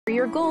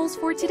your goals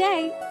for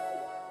today.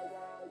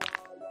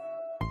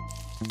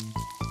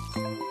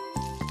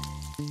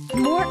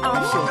 More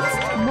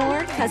options,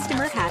 more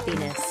customer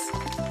happiness.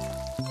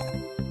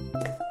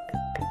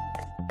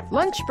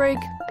 Lunch break.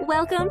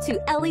 Welcome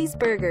to Ellie's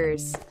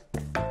Burgers.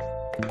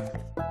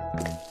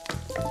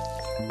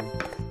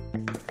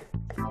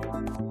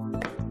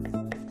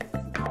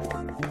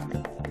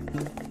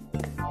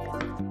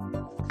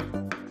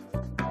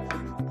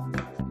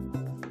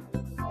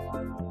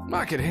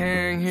 I could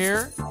hang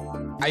here.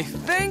 I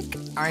think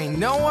I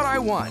know what I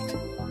want.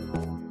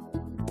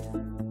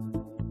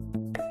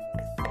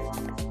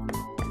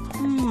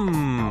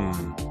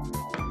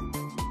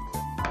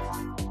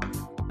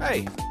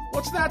 Hey,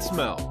 what's that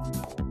smell?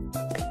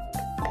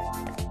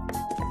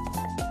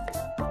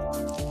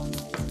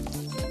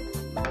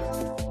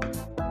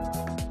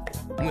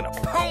 I'm gonna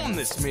pwn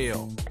this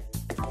meal.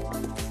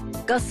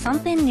 Got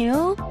something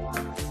new?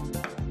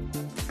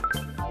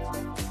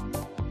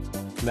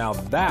 Now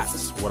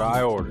that's what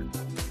I ordered.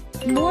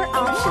 More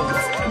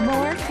options,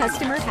 more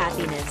customer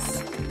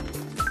happiness.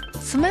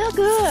 Smell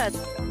good.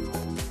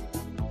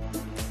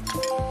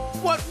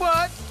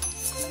 What?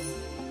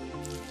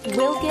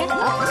 We'll get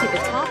up to the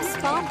top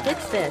spot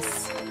with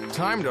this.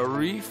 Time to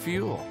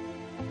refuel.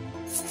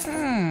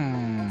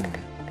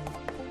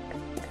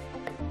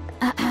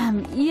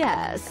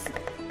 Yes.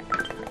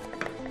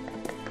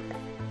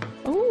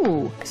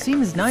 Ooh,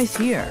 seems nice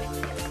here.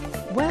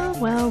 Well.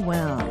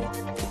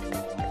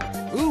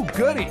 Ooh,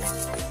 goody.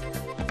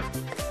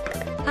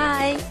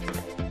 Hi.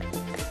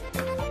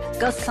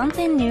 Got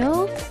something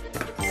new?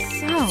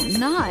 So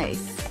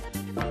nice.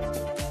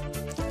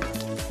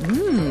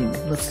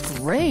 Looks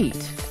great.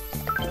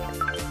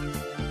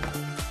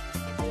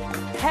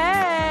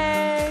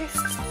 Hey!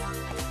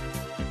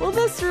 Will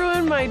this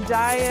ruin my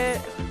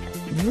diet?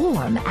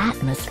 Warm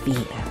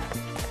atmosphere.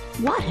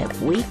 What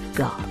have we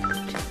got?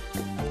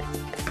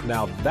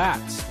 Now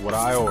that's what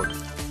I ordered.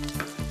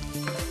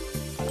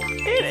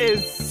 It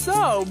is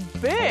so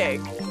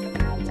big!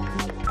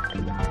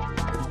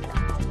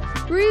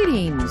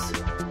 Greetings.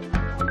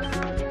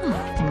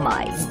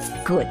 My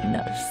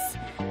goodness.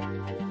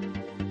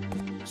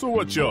 So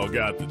what y'all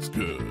got that's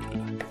good?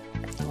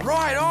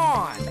 Right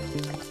on.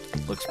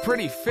 Looks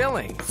pretty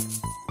filling.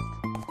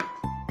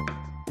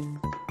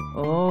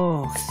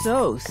 Oh,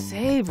 so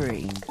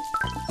savory.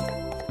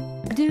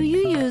 Do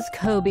you use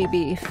Kobe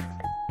beef?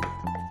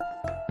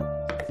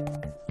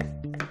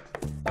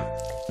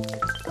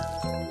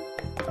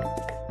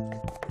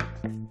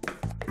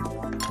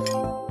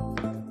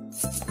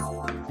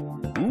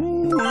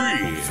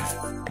 Ooh-wee.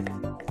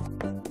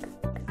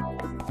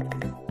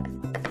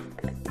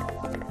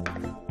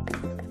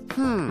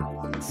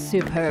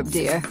 Superb,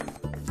 dear.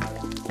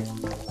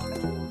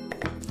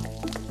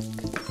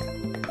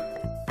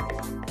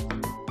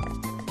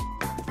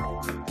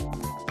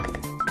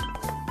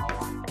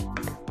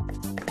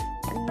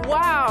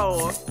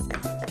 Wow!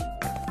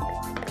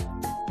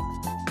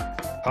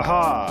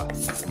 Haha,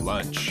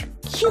 lunch.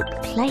 Cute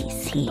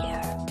place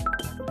here.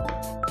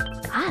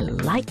 I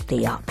like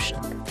the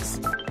options.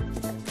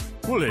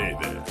 Well, hey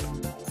there.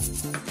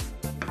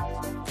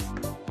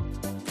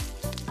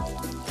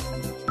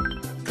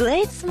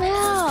 Great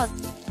smell.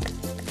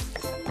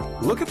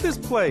 Look at this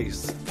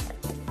place.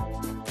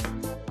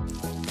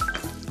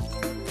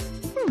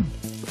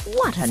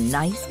 What a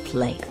nice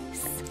place.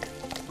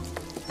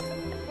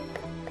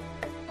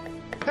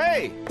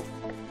 Hey!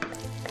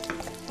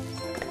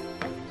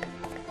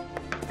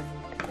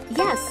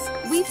 Yes,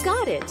 we've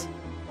got it.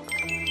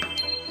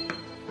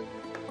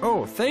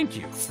 Oh, thank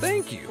you.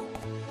 Thank you.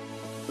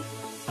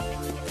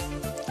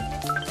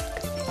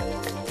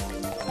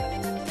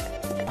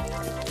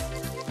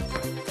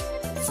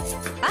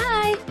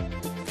 Bye.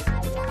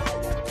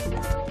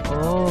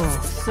 Oh,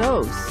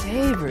 so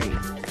savory.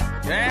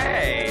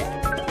 Hey.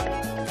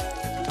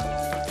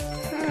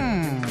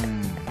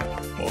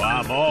 Oh,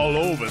 I'm all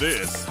over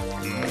this.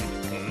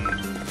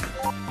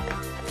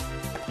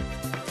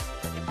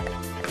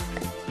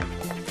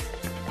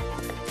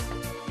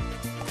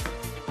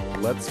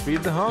 Let's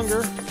feed the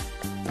hunger.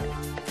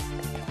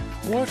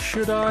 What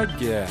should I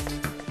get?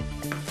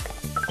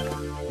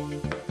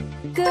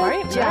 Good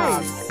Quite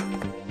job. nice.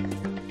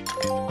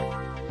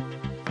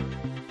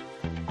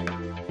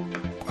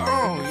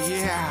 Oh,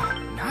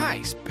 yeah.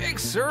 Nice. Big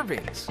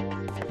servings.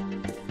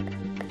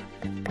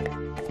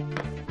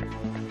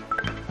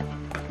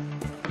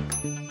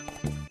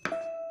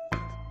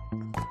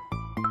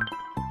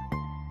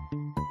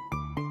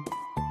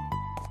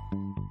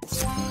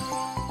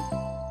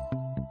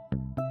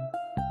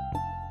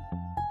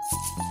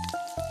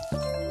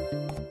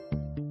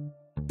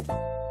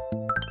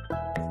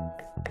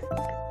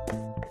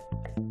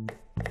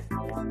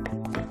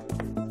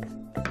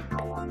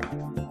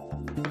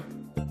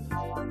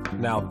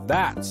 Now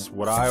that's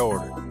what I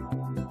ordered.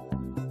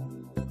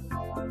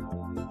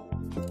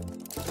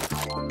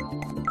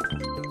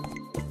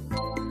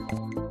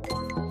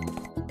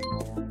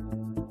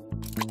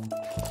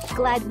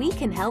 Glad we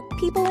can help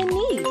people in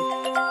need.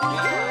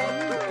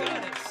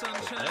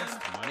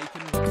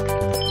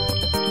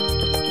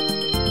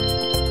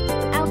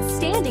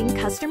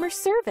 Outstanding customer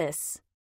service.